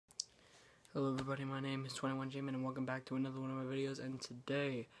Hello everybody, my name is 21Jamin and welcome back to another one of my videos, and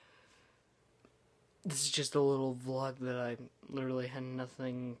today this is just a little vlog that I literally had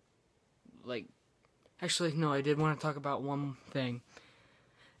nothing, actually no, I did want to talk about one thing,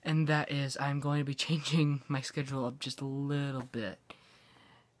 and that is I'm going to be changing my schedule up just a little bit.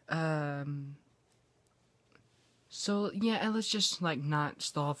 So yeah, and let's just not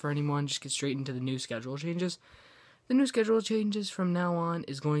stall for anyone and just get straight into the new schedule changes. The new schedule changes from now on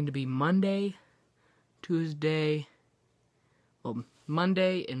is going to be Monday and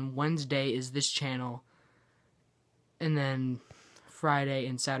Wednesday is this channel, and then Friday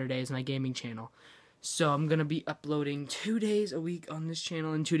and Saturday is my gaming channel. So I'm going to be uploading 2 days a week on this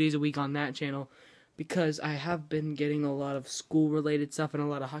channel and 2 days a week on that channel, because I have been getting a lot of school-related stuff and a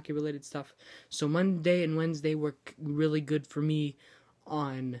lot of hockey-related stuff. So Monday and Wednesday work really good for me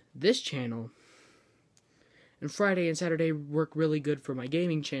on this channel, and Friday and Saturday work really good for my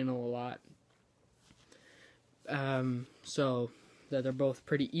gaming channel a lot. So that they're both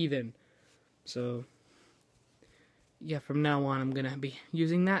pretty even. So yeah, from now on I'm gonna be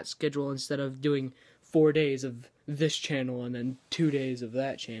using that schedule instead of doing 4 days of this channel and then 2 days of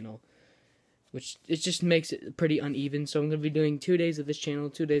that channel, which it just makes it pretty uneven. So I'm gonna be doing 2 days of this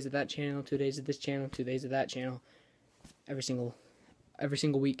channel, 2 days of that channel, 2 days of this channel, 2 days of that channel, every single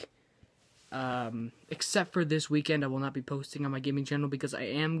week. Except for this weekend, I will not be posting on my gaming channel because I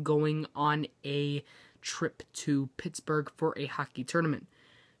am going on a trip to Pittsburgh for a hockey tournament.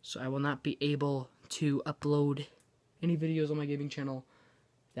 So I will not be able to upload any videos on my gaming channel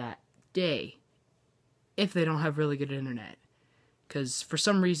that day if they don't have really good internet. Because for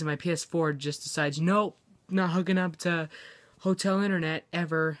some reason my PS4 just decides, nope, not hooking up to hotel internet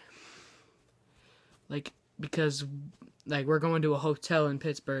ever. Because we're going to a hotel in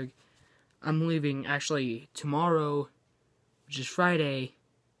Pittsburgh. I'm leaving actually tomorrow, which is Friday,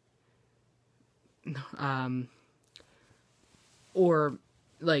 or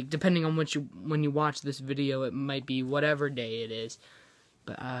depending on when you watch this video, it might be whatever day it is.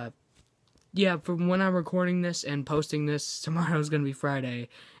 But yeah, from when I'm recording this and posting this, tomorrow is gonna be Friday,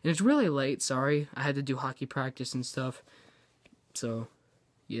 and it's really late. Sorry, I had to do hockey practice and stuff. So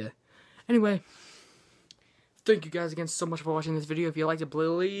yeah. Anyway, thank you guys again so much for watching this video. If you liked it,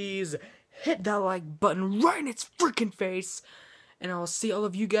 please hit that like button right in its freaking face. And I'll see all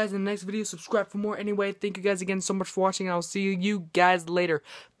of you guys in the next video. Subscribe for more. Anyway, thank you guys again so much for watching. I'll see you guys later.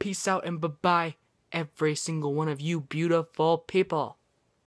 Peace out and bye-bye, every single one of you beautiful people.